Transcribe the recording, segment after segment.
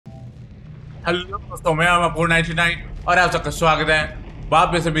Hello दोस्तों, मैं हूं अपूर्ण 99 और आप सबका स्वागत है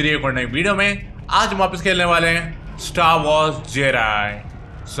वापस से मेरी एक और नई वीडियो में। आज हम वापस खेलने वाले हैं स्टार वॉर्स जेडाई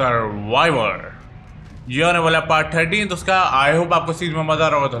सर्वाइवर। ये होने वाला पार्ट 13। तो उसका आई होप आपको सीरीज में मजा आ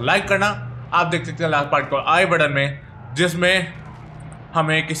रहा होगा, तो लाइक करना। आप देख सकते हैं लास्ट पार्ट को आई बटन में, जिसमें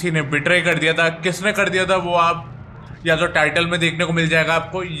हमें किसी ने बिट्रे कर दिया था। किसने कर दिया था वो आप या तो टाइटल में देखने को मिल जाएगा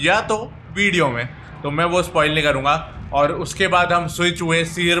आपको, या तो वीडियो में। तो मैं वो स्पॉइल नहीं करूंगा। और उसके बाद हम स्विच हुए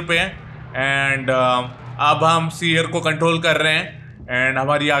सीयर पे एंड अब हम सीयर को कंट्रोल कर रहे हैं। एंड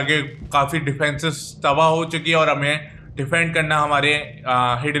हमारी आगे काफ़ी डिफेंसेस तबाह हो चुकी है और हमें डिफेंड करना हमारे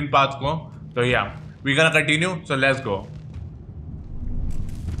हिडन पाथ को। तो या we can continue, so let's go.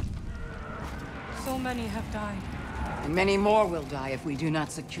 So many have died. And many more will die if we do not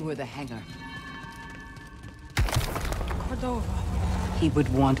secure the hangar. Cordova. He would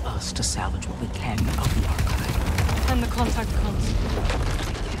want us to salvage what we can of the archive. And the contact console.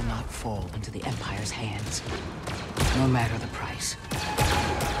 It cannot fall into the Empire's hands, no matter the price.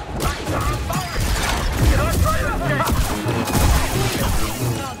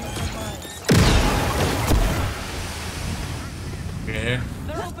 Okay.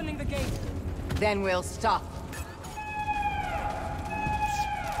 They're opening the gate. Then we'll stop.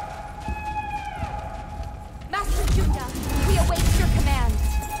 Master Jedha, we await your commands.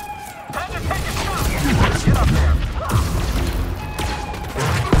 Time to take a shot! Get up there!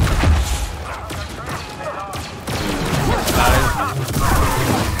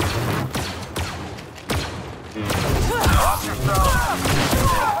 Off yourself!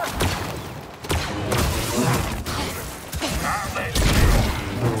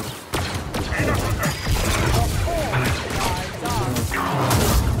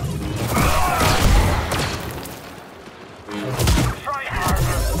 Try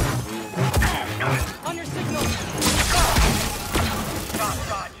harder! On your signal. Stop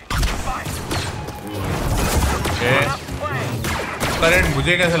dodging! Fight! Current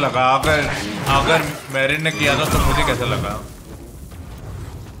मुझे कैसे लगा? अगर अगर marine ने किया था तो मुझे कैसे लगा?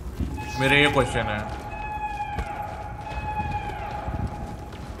 मेरा ये क्वेश्चन है।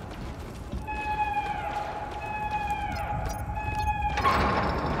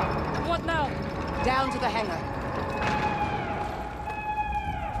 What now? Down to the hangar.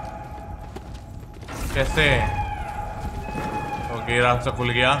 कैसे? ओके, रास्ता खुल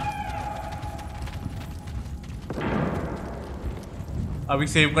गया। अभी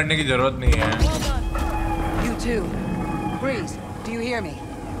सेव करने की जरूरत नहीं है। Well done. You too. Breeze, do you hear me?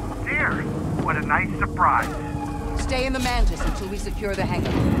 Dear, what a nice surprise. Stay in the Mantis until we secure the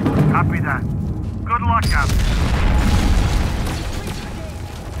hangar. Copy that. Good luck out there.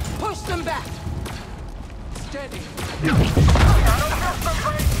 Push them back! Steady.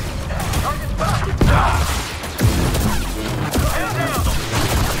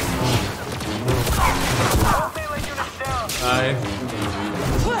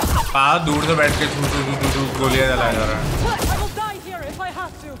 दूर से बैठ के गोलियां चलाया जा रहा है। I will die here if I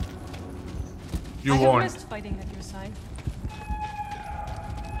have to. You I have won't. missed fighting at your side.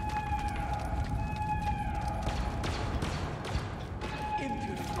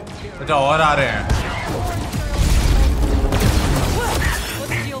 अच्छा, और आ रहे हैं।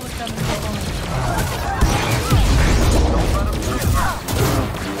 Let's deal with them in a moment.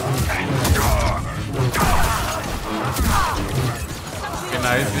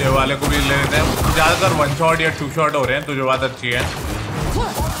 Nice, ये वाले को भी ले लेते हैं। ज्यादातर वन शॉट या टू शॉट हो रहे हैं, तो जो बात अच्छी है।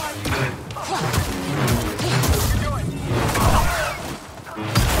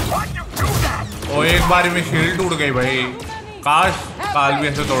 ओ, एक बारी में शील्ड टूट गई भाई। काश काल भी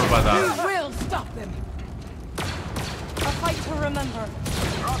ऐसे तोड़ पाता। You will stop them! A fight to remember.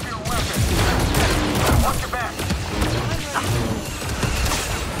 Drop your weapon. Watch your back.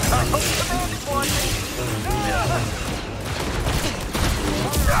 Command squad.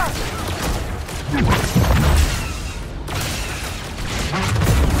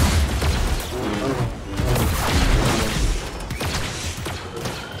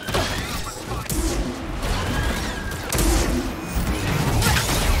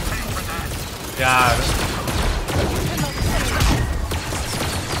 यार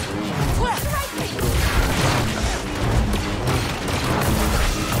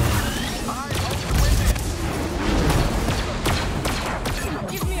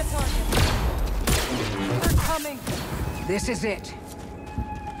Give me a target. They're coming. This is it.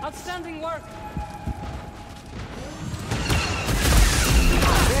 Outstanding work.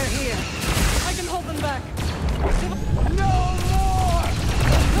 They're here. I can hold them back. No more!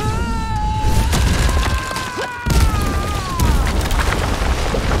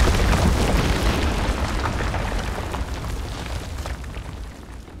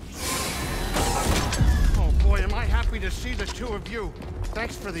 happy to see the two of you.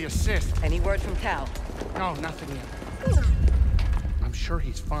 Thanks for the assist. Any word from Cal? No, nothing yet. I'm sure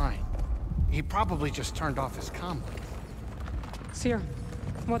he's fine. He probably just turned off his comm. Seer,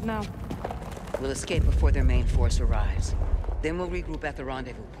 what now? We'll escape before their main force arrives. Then we'll regroup at the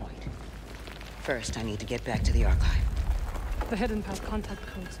rendezvous point. First, I need to get back to the archive. The hidden path contact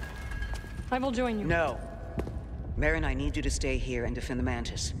codes. I will join you. No. Marin, I need you to stay here and defend the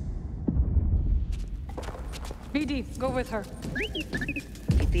Mantis. BD, go with her.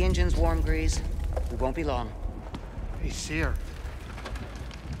 Keep the engines warm, Grease. We won't be long. Hey, Seer.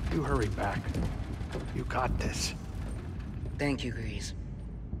 You hurry back. You got this. Thank you, Grease.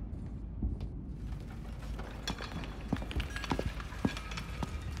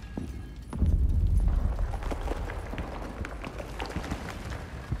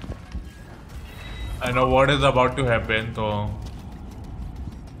 I know what is about to happen, so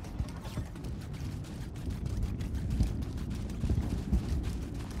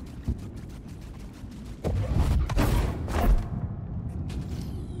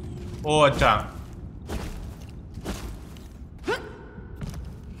ओ अच्छा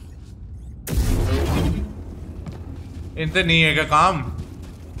इनसे नहीं है क्या काम?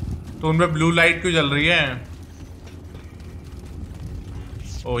 तो उनमें blue light क्यों जल रही है?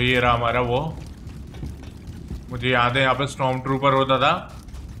 ओ ये रहा हमारा वो। मुझे याद है यहाँ पे स्टॉर्म ट्रूपर होता था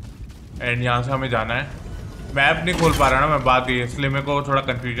एंड यहाँ से हमें जाना है। मैप नहीं खोल पा रहा ना मैं, बात ये, इसलिए मेरे को थोड़ा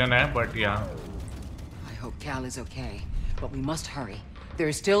कंफ्यूजन है, बट यहाँ I hope Cal is okay, but we must hurry. There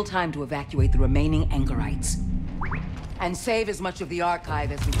is still time to evacuate the remaining anchorites and save as much of the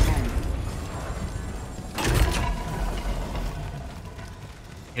archive as we can.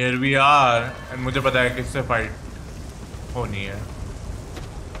 Here we are, and मुझे पता है किससे fight होनी है।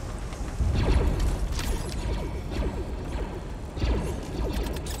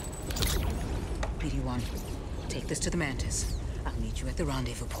 PD-1, take this to the Mantis. I'll meet you at the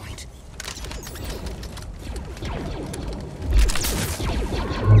rendezvous point.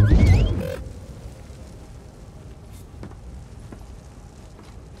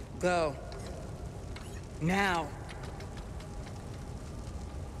 Go. Now.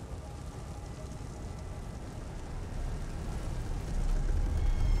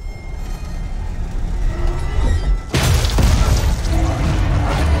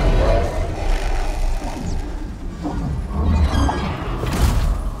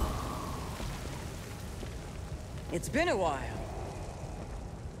 It's been a while.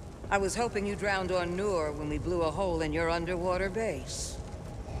 I was hoping you drowned on Nur when we blew a hole in your underwater base.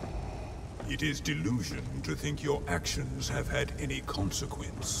 It is delusion to think your actions have had any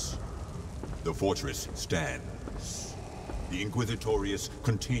consequence. The fortress stands. The Inquisitorius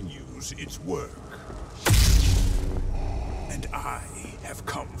continues its work. And I have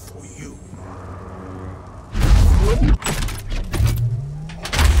come for you.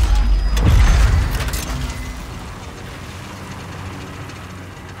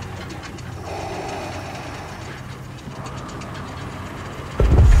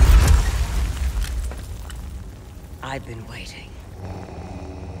 I've been waiting.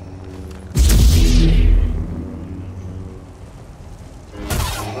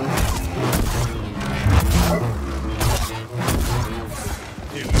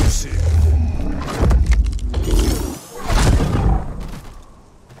 Elusive.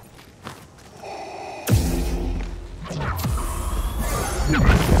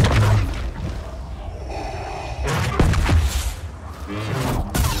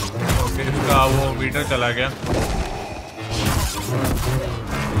 Okay, इसका वो metre चला गया।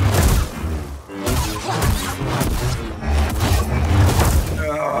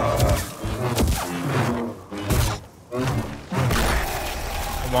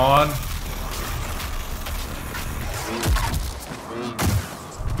 Come on.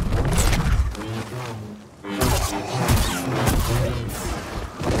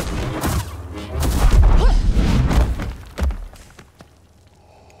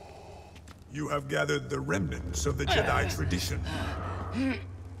 You have gathered the remnants of the Jedi tradition.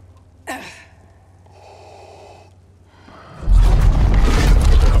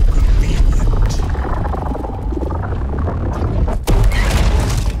 How convenient.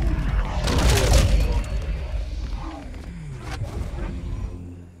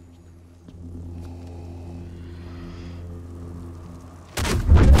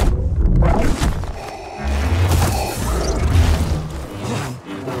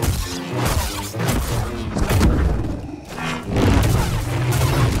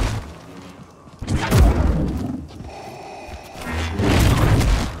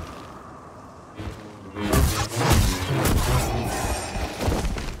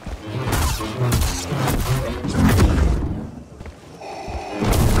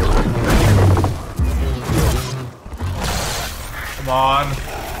 on.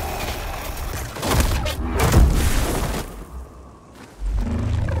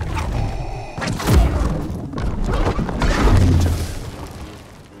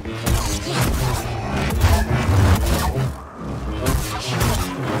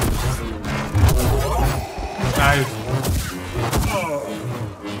 Nice.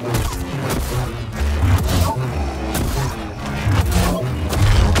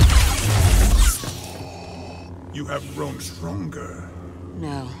 You have grown stronger.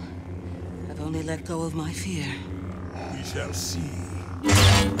 No. I've only let go of my fear. We shall see.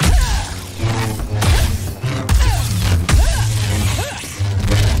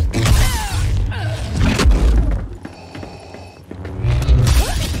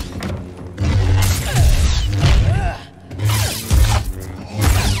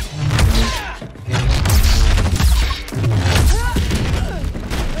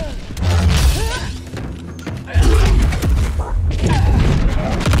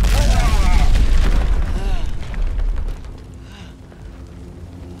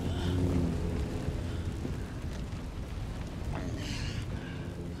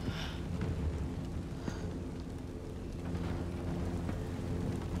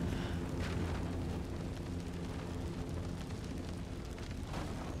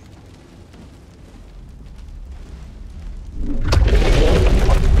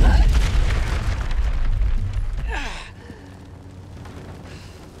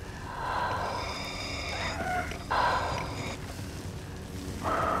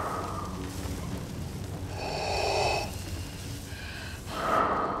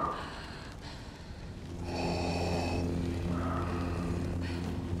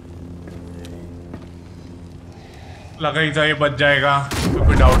 लगा ही था ये बच जाएगा,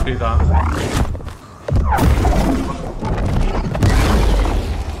 कोई doubt नहीं था।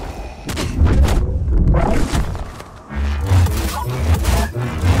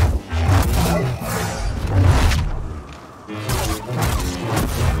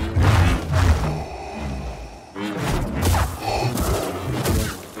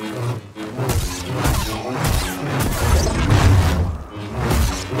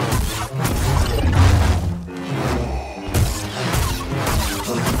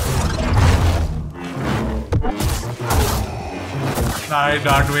 Nice,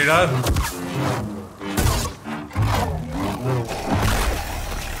 Darth Vader.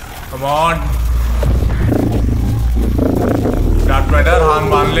 Come on. Darth Vader, हाथ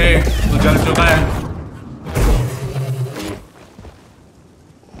मान ले, तू जल चुका है।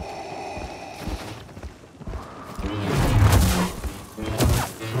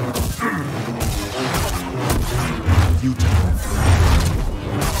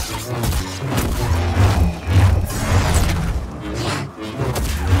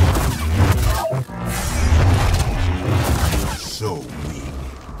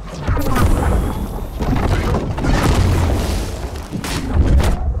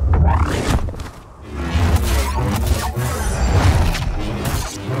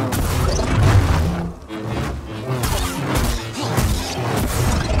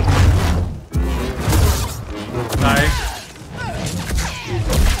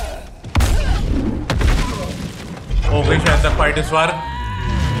 हो गई शायद तक फाइट इस बार।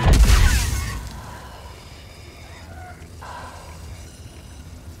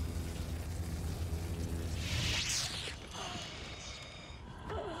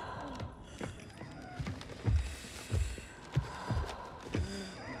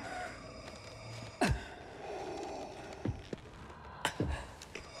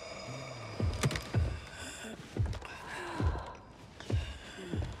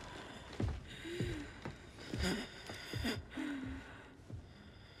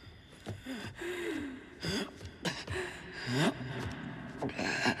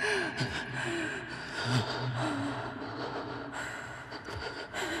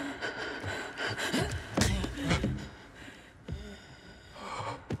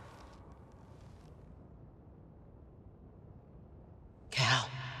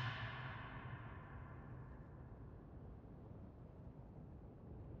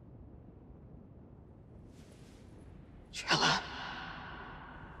 Jedha.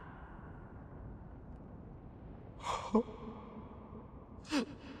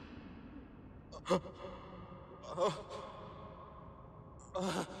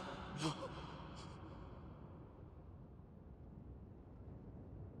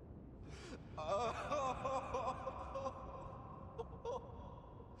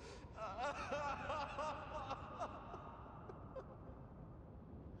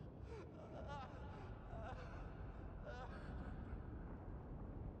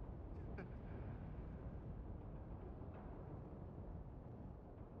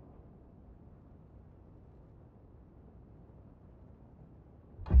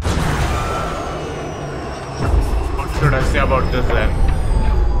 should I say about this then?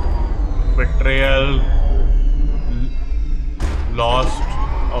 Betrayal, loss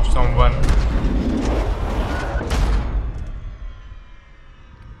of someone.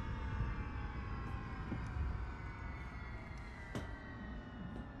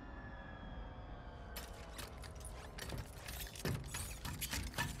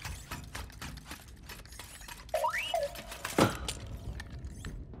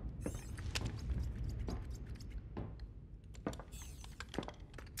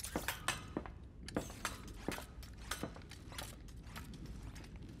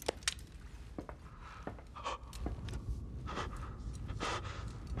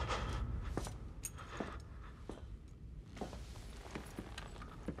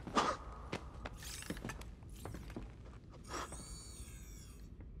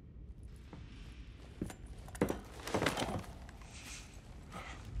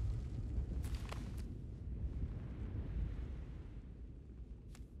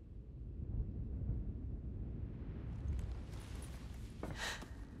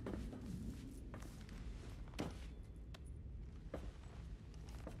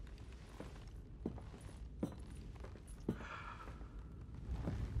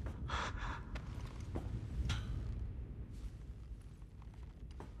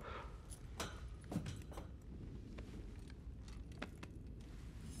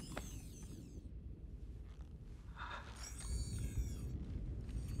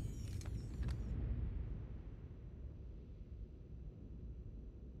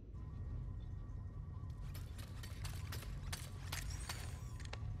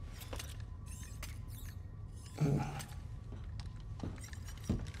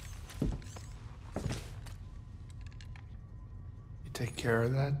 Take care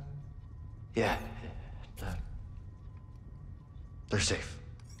of that? Yeah. They're safe.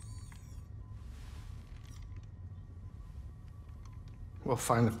 We'll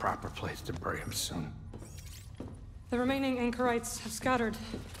find the proper place to bury him soon. The remaining anchorites have scattered.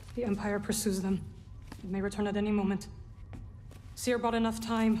 The Empire pursues them. It may return at any moment. Seer bought enough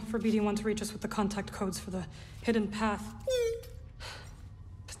time for BD-1 to reach us with the contact codes for the hidden path.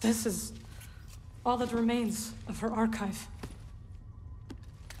 But this is all that remains of her archive.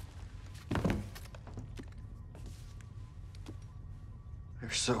 We're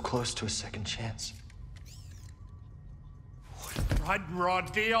so close to a second chance. Blood raw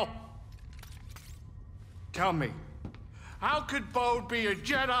deal? Tell me, how could Bode be a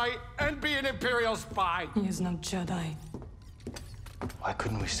Jedi and be an Imperial spy? He is no Jedi. Why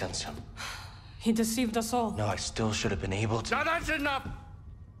couldn't we sense him? He deceived us all. No, I still should have been able to. Now that's enough!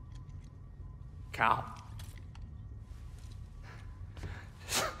 Cal.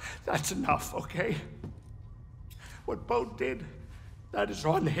 That's enough, okay? What Bode did, that is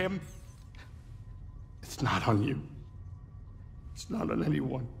on him. It's not on you. It's not on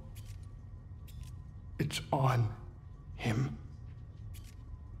anyone. It's on him.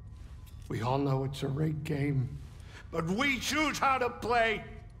 We all know it's a rigged game, but we choose how to play.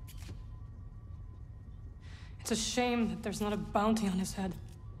 It's a shame that there's not a bounty on his head.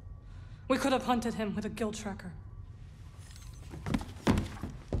 We could have hunted him with a guild tracker.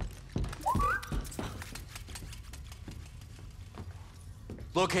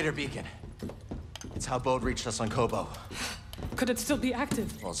 Locator beacon. It's how Bode reached us on Kobo. Could it still be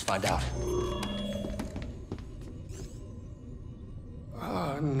active? Well, let's find out.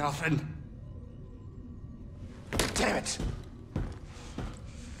 Nothing. Damn it!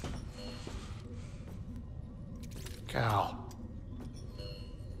 Cal.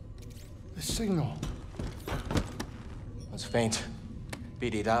 The signal. It's faint.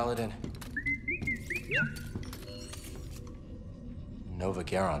 BD, dial it in. Nova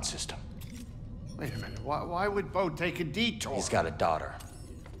Garon system. Wait a minute. Why would Bode take a detour? He's got a daughter.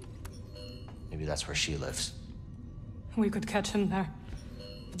 Maybe that's where she lives. We could catch him there.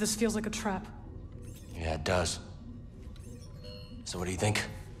 But this feels like a trap. Yeah, it does. So what do you think?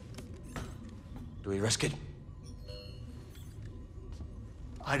 Do we risk it?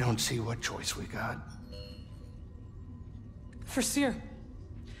 I don't see what choice we got. For Seer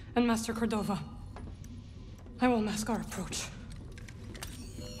and Master Cordova, I will mask our approach.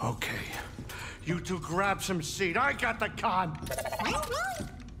 Okay. You two grab some seat. I got the con.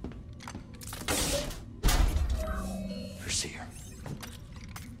 For Seer.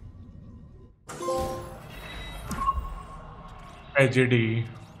 Tragedy.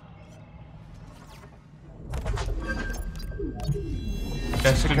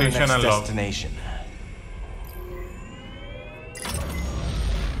 Destination Next unlocked. destination.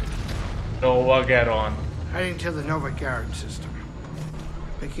 Nova Garon. Heading to the Nova Garon system.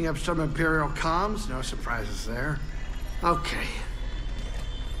 Picking up some Imperial comms, no surprises there. Okay.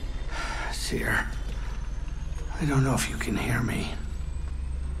 Seer, I don't know if you can hear me,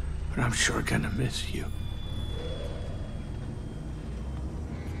 but I'm sure gonna miss you.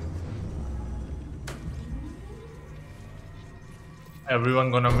 Everyone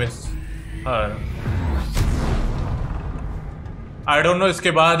gonna miss her. I don't know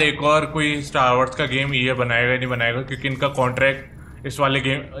इसके बाद एक और कोई star Wars का game ये बनाएगा नहीं बनाएगा, क्योंकि इनका कॉन्ट्रैक्ट इस वाले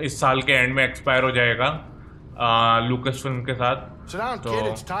गेम इस साल के एंड में एक्सपायर हो जाएगा लूकस फिल्म के साथ। तो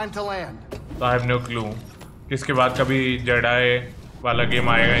आई हैव नो क्लू इसके बाद कभी जेडाई वाला गेम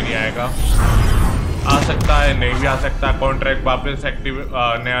आएगा या नहीं आएगा। आ सकता है, नहीं भी आ सकता। कॉन्ट्रैक्ट वापस एक्टिव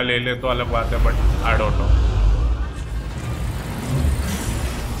नया ले ले तो अलग बात है, बट आई डोंट नो।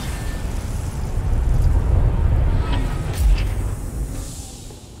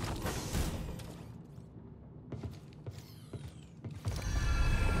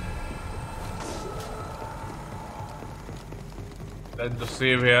 तो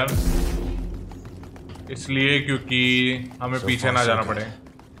सेव है इसलिए क्योंकि हमें पीछे ना जाना पड़े।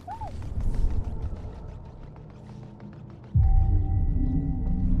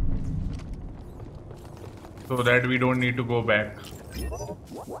 So that we don't need to go back.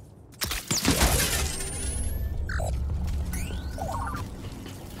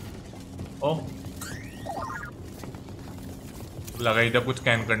 Oh, लगा इधर कुछ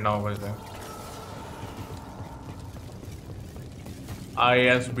स्कैन करना होगा इसे।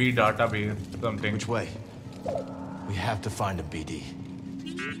 ISB database something. Which way? We have to find a BD.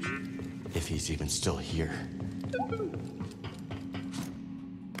 If he's even still here.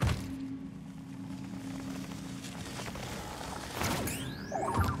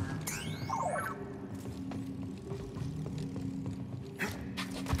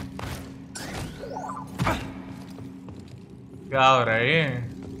 क्या हो रहा है ये?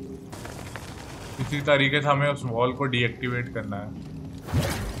 इसी तरीके से हमें उस वॉल को डीएक्टिवेट करना है।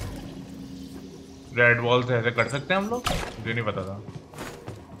 रेड वॉल से ऐसे कर सकते हैं हम लोग? मुझे नहीं पता था।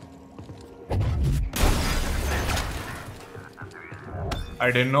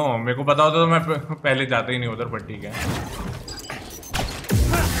 I didn't know. मेरे को पता होता तो मैं पहले जाता ही नहीं उधर, पर ठीक है।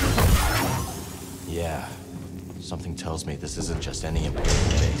 Yeah, something tells me this isn't just any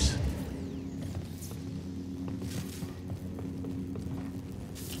Imperial base.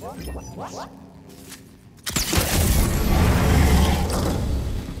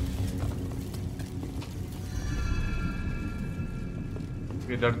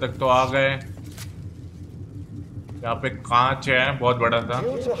 इधर तक तो आ गए। यहाँ पे कांच है बहुत बड़ा सा।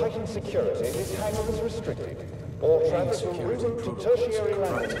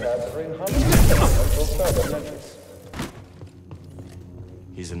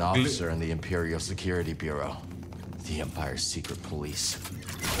 He's an officer in the Imperial Security Bureau, the Empire's secret police.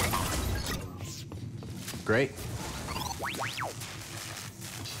 Great.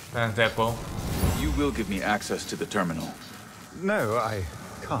 Thanks, Echo. You will give me access to the terminal. No, I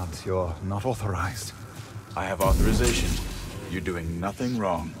can't. You're not authorized. I have authorization. You're doing nothing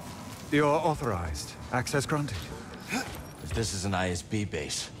wrong. You're authorized. Access granted. If this is an ISB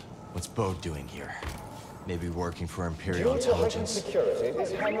base, what's Bode doing here? Maybe working for Imperial intelligence. Security,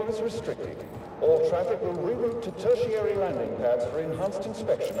 this hangar is restricted. All traffic will reroute to tertiary landing pads for enhanced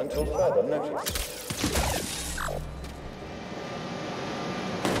inspection until further notice.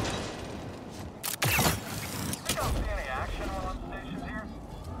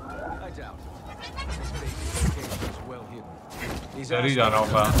 इधर ही जाना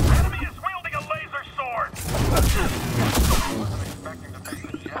होगा।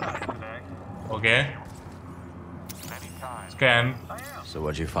 Okay. Scan. So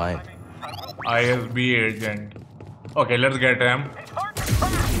what'd you find? ISB agent. Okay, let's get him.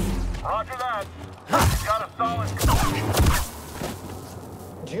 Roger that. Got a solid.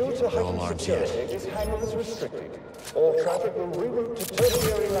 Due to heightened security, this hangar is restricted. All traffic will reroute to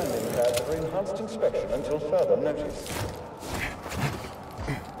tertiary landing pads for enhanced inspection until further notice.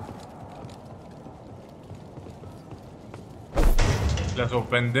 Let's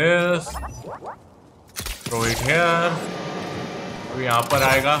open this. Throw it here. अभी यहाँ पर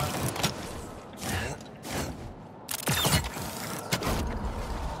आएगा।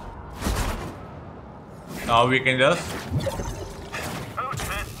 Now we can just. Who's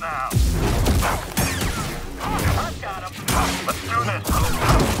this now? I've got him. Let's do this.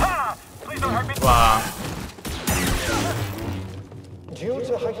 Ah! Please don't hurt me. Wow. Due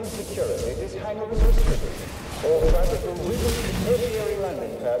to heightened security, this hangar is restricted. All traffic will reroute to tertiary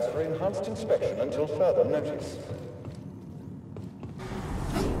landing pads for enhanced inspection until further notice.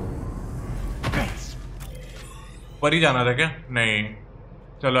 पर ही जाना था क्या? नहीं,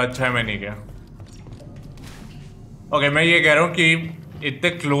 चलो अच्छा है मैं नहीं गया। ओके मैं ये कह रहा हूँ कि इतने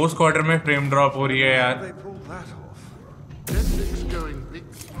क्लोज क्वार्टर में फ्रेम ड्रॉप हो रही है यार।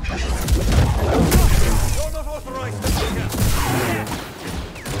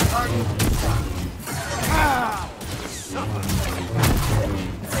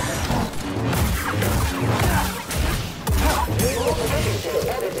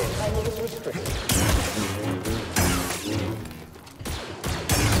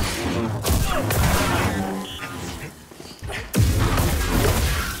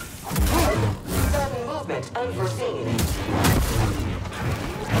 Unforeseen.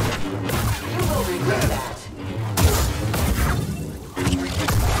 You will regret that.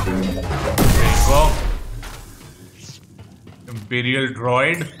 Go. Imperial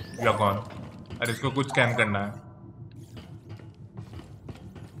droid या कौन? अरे इसको कुछ स्कैन करना है।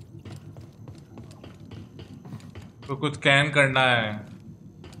 तो कुछ स्कैन करना है।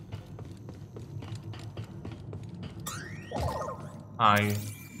 हाँ ये।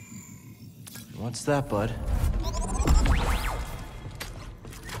 What's that, bud?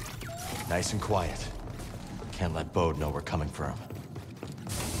 Nice and quiet. Can't let Bode know we're coming for him.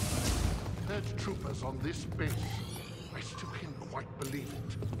 There's troopers on this base. I still can't quite believe it.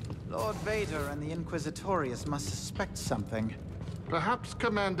 Lord Vader and the Inquisitorius must suspect something. Perhaps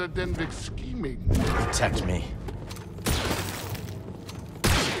Commander Denvik's scheming. Protect me.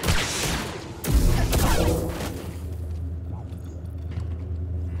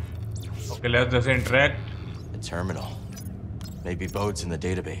 Okay, let's just interact. The terminal. Maybe Bode's in the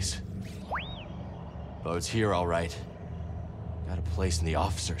database. Bode's here, all right. Got a place in the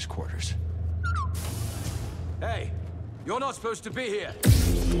officers' quarters. Hey, you're not supposed to be here.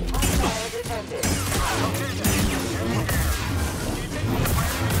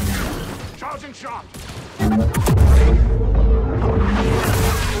 Charging shot.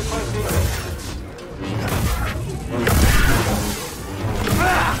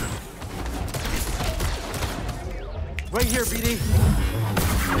 Right here, BD.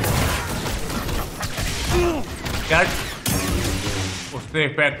 क्या उससे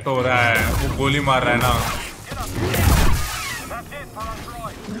effect हो रहा है, वो गोली मार रहा है ना।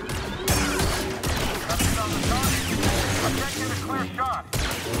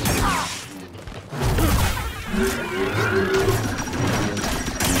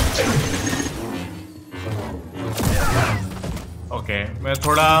 ओके, मैं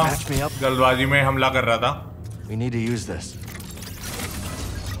थोड़ा जल्दबाजी में हमला कर रहा था। We need to use this.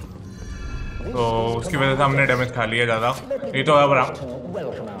 तो उसकी वजह से हमने डैमेज खा लिया ज़्यादा। नहीं तो अब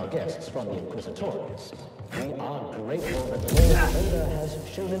Welcome our guests from the Inquisitorius. We are grateful that Lord Vader has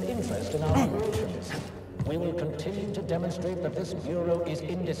shown an interest in our operations. We will continue to demonstrate that this bureau is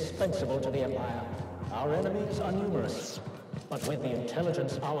indispensable to the Empire. Our enemies are numerous, but with the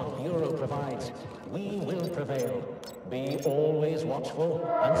intelligence our bureau provides, we will prevail. Be always watchful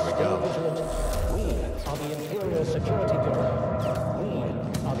and stay vigilant. We are the Imperial Security Bureau. We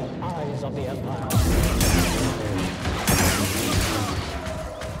are the eyes of the Empire.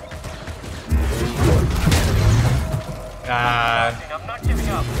 I'm not giving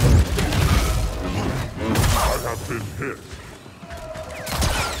up. I have been hit.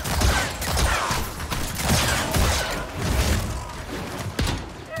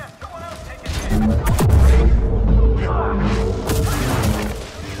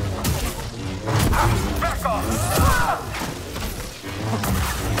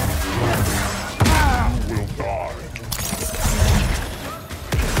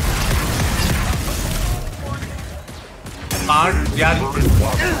 यार रुक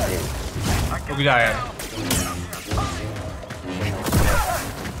जा यार।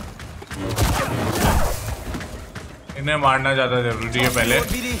 इन्हें मारना ज्यादा जरूरी है पहले,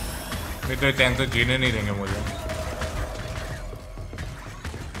 नहीं तो ये टैंक तो जीने नहीं देंगे मुझे।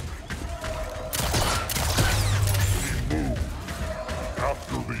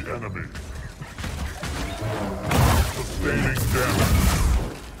 After the enemy. Sustaining damage.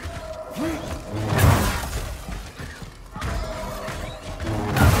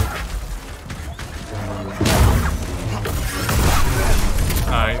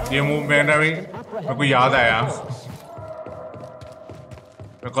 ये मूव मेरा भी मेरे को याद आया,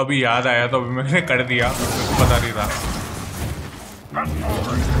 मेरे को अभी याद आया तो अभी मैंने कर दिया, मेरे को पता नहीं था।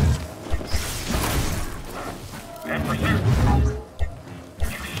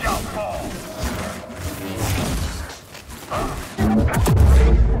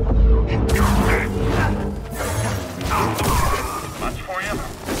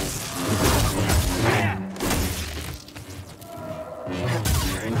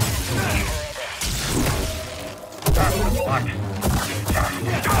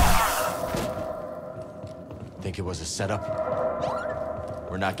 think it was a setup?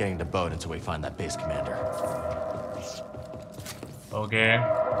 We're not getting to Bode until we find that base commander. Okay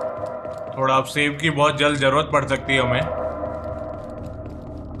थोड़ा अब सेव की बहुत जल्द जरूरत पड़ सकती है हमें.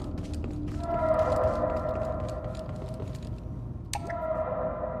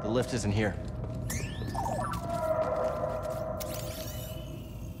 The lift isn't here.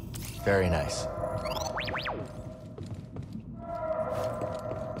 Very nice.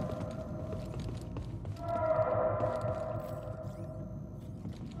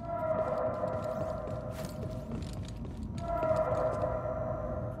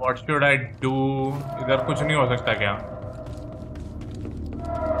 What should I do? इधर कुछ नहीं हो सकता क्या?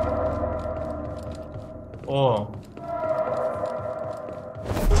 ओह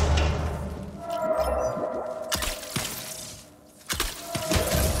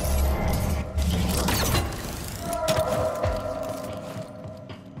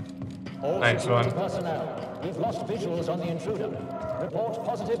Nice one. Personnel, we've lost visuals on the intruder. Report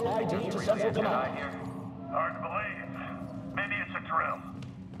positive ID to Central Command. Hard to believe. Maybe it's a drill.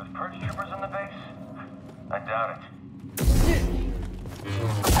 There's purge troopers in the base? I doubt it.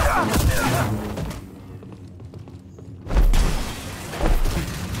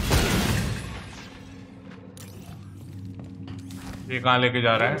 ये कहाँ लेके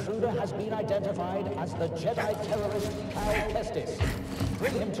जा रहा है? Intruder has been identified as the Jedi terrorist Cal Kestis.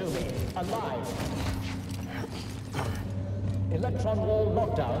 Bring him to me, alive. Electron wall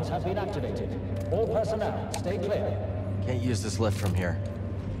lockdowns have been activated. All personnel, stay clear. Can't use this lift from here.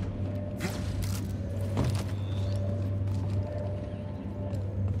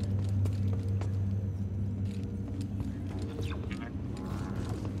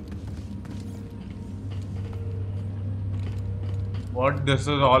 What this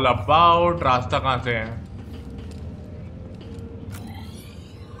is all about? रास्ता कहाँ से है?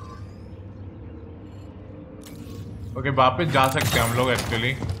 Okay वापस जा सकते हैं हम लोग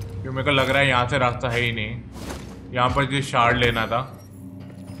एक्चुअली, क्योंकि मेरे को लग रहा है यहाँ से रास्ता है ही नहीं. यहाँ पर जो शार्ड लेना था.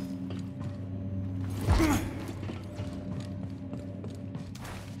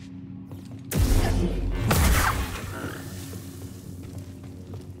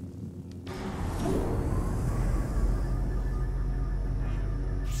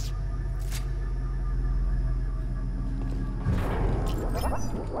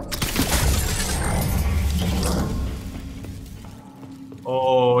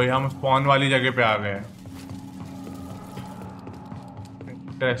 हम स्पॉन वाली जगह पे आ गए.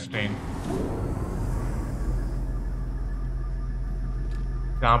 इंटरेस्टिंग.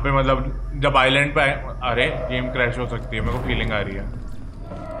 यहाँ पे मतलब जब आइलैंड पे अरे गेम क्रैश हो सकती है, मेरे को फीलिंग आ रही है.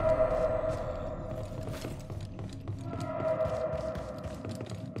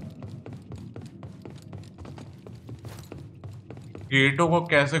 गेटों को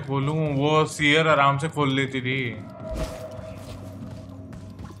कैसे खोलूं? वो सीयर आराम से खोल लेती थी.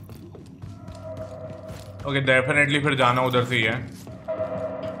 ओके डेफिनेटली फिर जाना उधर से ही है.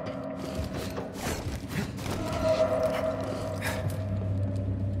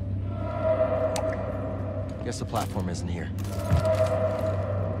 Guess the platform isn't here.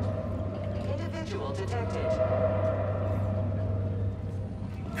 Individual detected.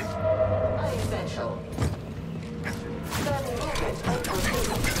 Essential.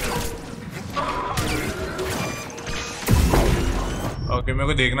 Okay मेरे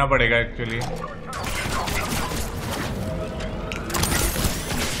को देखना पड़ेगा एक्चुअली.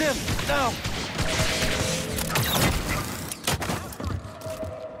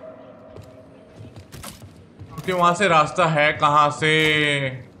 क्योंकि वहां से रास्ता है, कहाँ से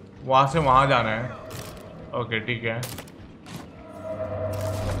वहां से वहां जाना है. ओके ठीक है.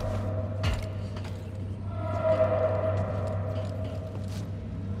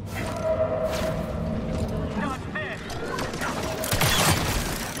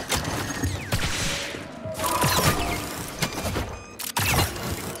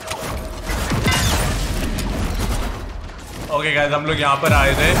 ओके गाइस हम लोग यहाँ पर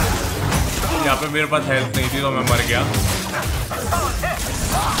आए थे. यहाँ पे मेरे पास हेल्थ नहीं थी तो मैं मर गया.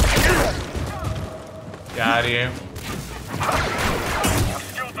 यार ये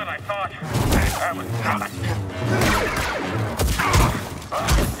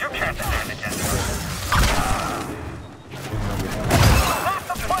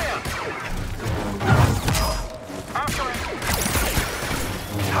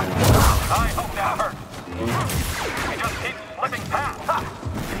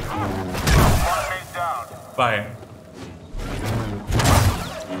Bye.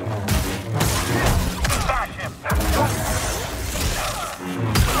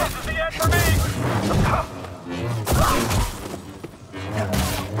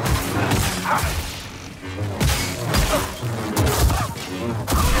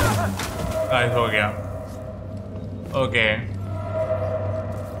 नाइस हो गया। ओके,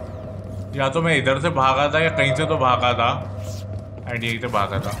 या तो मैं इधर से भागा था या कहीं से तो भागा था एंड यहीं से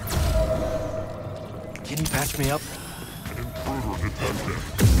भागा था। Can you patch me up? Intruder detected.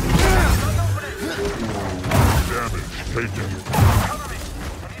 Damage taken.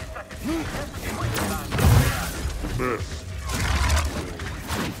 Miss.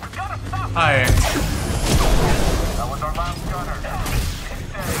 Hi. That was our last gunner.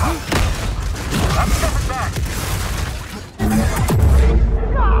 I'm stepping back.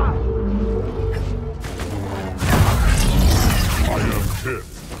 I am hit.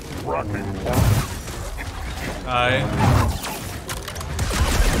 Rocking point. Hi.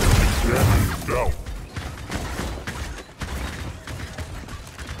 Damage dealt.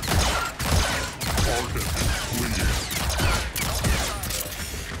 Target clear.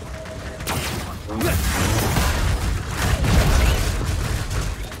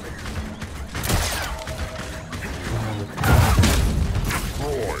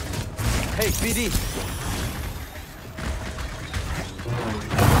 Destroyed. Hey, BD.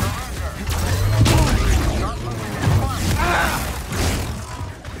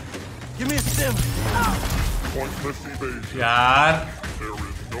 Give me a stim. Pointless evasion. यार There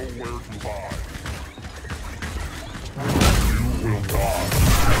is nowhere to hide. You will die.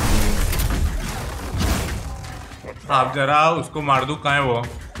 आप जरा उसको मार दूं, कहाँ है वो?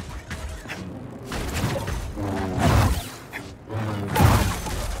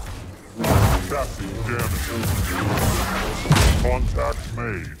 Chassis damage. Contact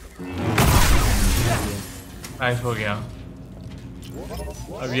made. Nice हो गया।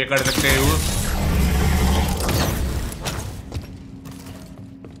 अब ये कर सकते हैं यूज।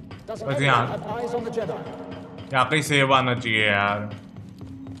 बस यहाँ कहीं सेव आना चाहिए यार।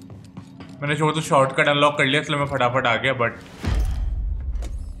 मैंने छोड़ तो शॉर्टकट अनलॉक कर लिया इसलिए मैं फटाफट आ गया, but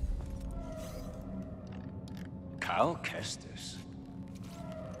Cal Kestis.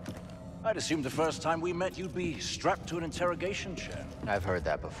 I'd assumed the first time we met you'd be strapped to an interrogation chair. I've heard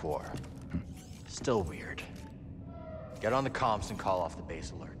that before. Still weird. Get on the comms and call off the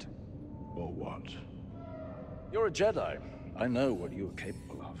base alert. Or what? You're a Jedi. I know what you are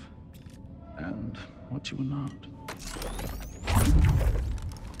capable of. And what you are not.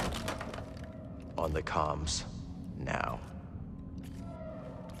 On the comms. Now.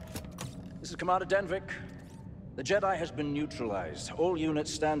 This is Commander Denvik. The Jedi has been neutralized. All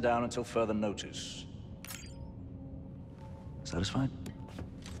units stand down until further notice. Satisfied?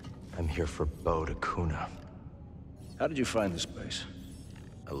 I'm here for Bode Akuna. How did you find this base?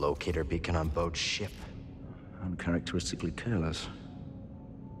 A locator beacon on Bode's ship. Uncharacteristically careless.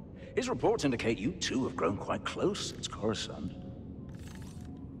 His reports indicate you two have grown quite close since Coruscant.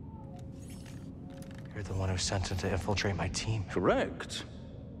 You're the one who sent him to infiltrate my team. Correct.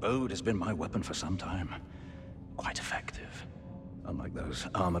 Bode has been my weapon for some time. Quite effective. Unlike those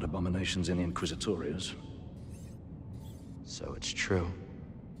armored abominations in the Inquisitorius. So it's true.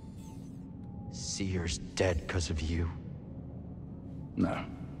 Seer's dead because of you. No.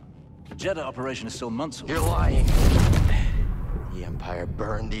 The Jedha operation is still months away. You're lying. The Empire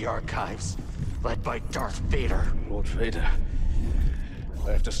burned the archives, led by Darth Vader. Lord Vader.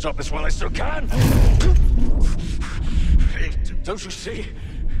 I have to stop this while I still can! Don't you see?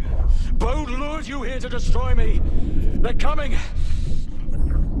 Bode lured you here to destroy me! They're coming!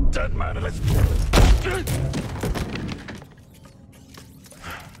 Dead man, let's...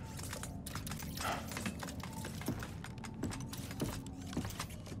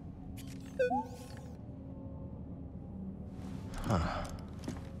 Huh.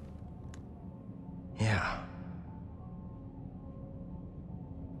 Yeah.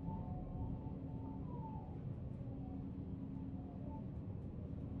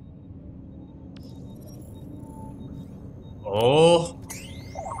 Oh.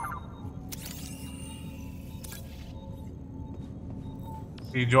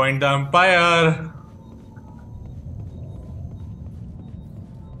 He joined the Empire.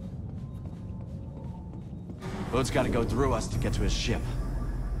 Bode's got to go through us to get to his ship.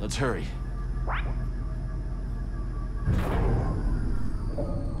 Let's hurry.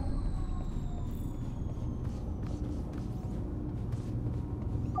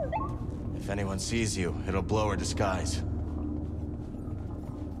 If anyone sees you, it'll blow her disguise.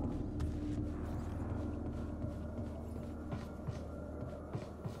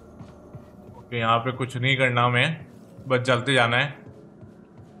 Okay, यहाँ पे कुछ नहीं करना हमें, बस चलते जाना है।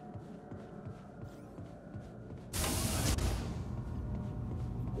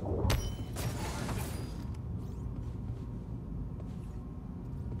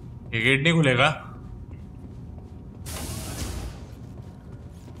 ये गेट नहीं खुलेगा।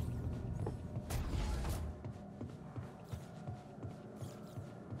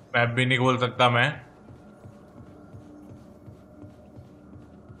 मैप भी नहीं खोल सकता मैं।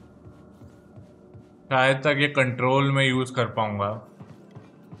 शायद तक ये कंट्रोल में यूज कर पाऊंगा।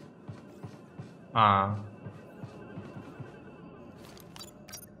 हाँ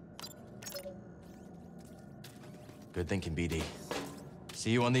Good thinking, BD.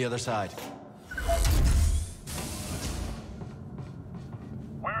 See you on the other side.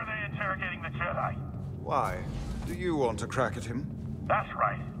 Where are they interrogating the Jedi? Why? Do you want to crack at him? That's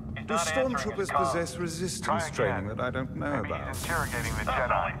right. He's Do not answering his stormtroopers calls. possess resistance training that I don't know Maybe about? he's interrogating the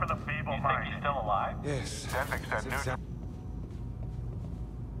Jedi. Only for the feeble mind. Think he's still alive? Yes. Denvik said neutral.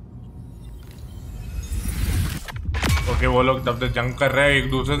 Okay वो लोग तब तक जंग कर रहे हैं एक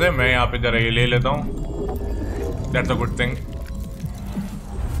दूसरे से। मैं यहाँ पे जरा ये ले लेता हूँ। That's a good thing.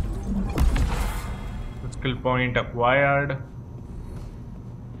 Skill point acquired.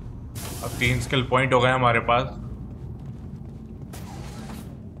 अब 3 स्किल पॉइंट हो गए हमारे पास।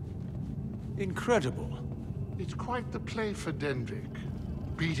 Incredible. It's quite the play for Denvik,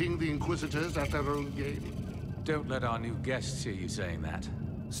 beating the Inquisitors at their own game. Don't let our new guests hear you saying that.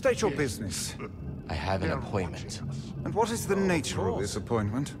 State your business. I have an appointment. And what is the nature of this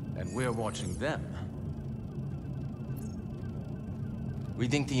appointment? And we're watching them. We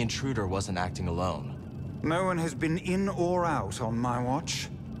think the intruder wasn't acting alone. No one has been in or out on my watch.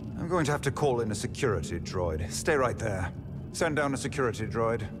 I'm going to have to call in a security droid. Stay right there. Send down a security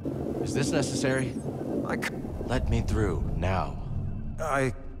droid. Is this necessary? Let me through, now.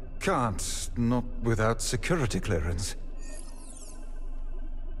 I can't, not without security clearance.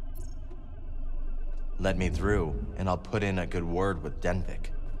 Let me through, and I'll put in a good word with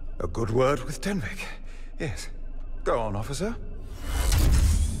Denvik. A good word with Denvik? Yes. Go on, officer.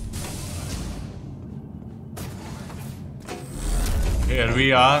 Here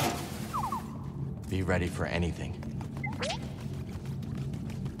we are. Be ready for anything.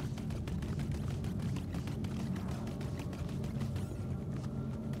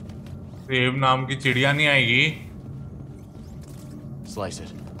 सेब नाम की चिड़िया नहीं आएगी। Slice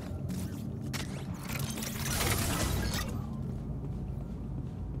it.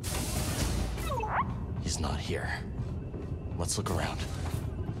 He's not here. Let's look around.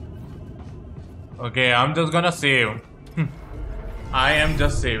 Okay, I'm just gonna save. I am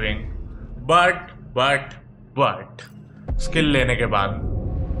just saving. But skill लेने के बाद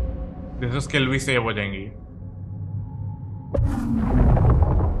जैसे स्किल भी सेव हो जाएंगी।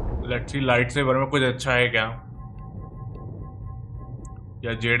 लेट्स सी लाइट सेवर में कुछ अच्छा है क्या,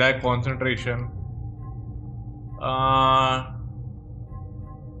 या जेडाई कंसंट्रेशन।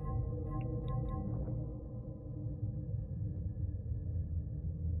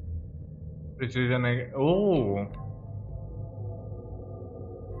 प्रिसीजन है। ओह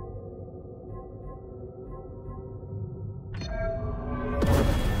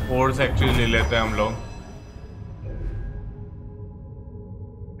फोर्स एक्चुअली ले लेते हैं हम लोग।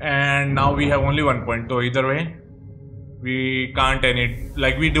 And now we have only 1 point, तो इधर way we can't any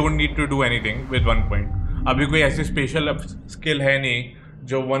like we don't need to do anything with 1 point. अभी कोई ऐसी स्पेशल स्किल है नहीं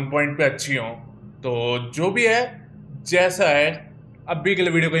जो 1 पॉइंट पे अच्छी हो, तो जो भी है जैसा है अभी के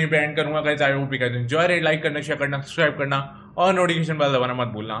लिए वीडियो को यहीं पे एंड करूंगा। Guys I hope you guys enjoy it. Like करना, शेयर करना, सब्सक्राइब करना और नोटिफिकेशन बेल दबाना मत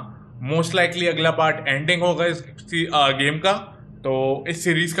भूलना। मोस्ट लाइकली अगला पार्ट एंडिंग होगा इस गेम का, तो इस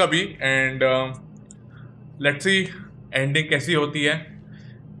सीरीज का भी। एंड लेट्स सी एंडिंग कैसी होती है।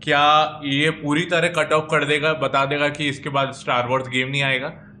 क्या ये पूरी तरह कट ऑफ कर देगा, बता देगा कि इसके बाद स्टार वॉर्स गेम नहीं आएगा,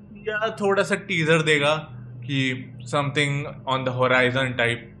 या थोड़ा सा टीजर देगा कि something on the horizon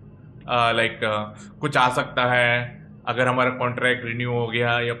type, like कुछ आ सकता है अगर हमारा कॉन्ट्रैक्ट रिन्यू हो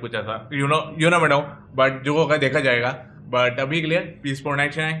गया या कुछ ऐसा, यू नो बट जो होगा देखा जाएगा। बट अभी के लिए पीस फोर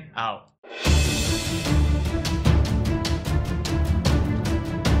नाइट आओ।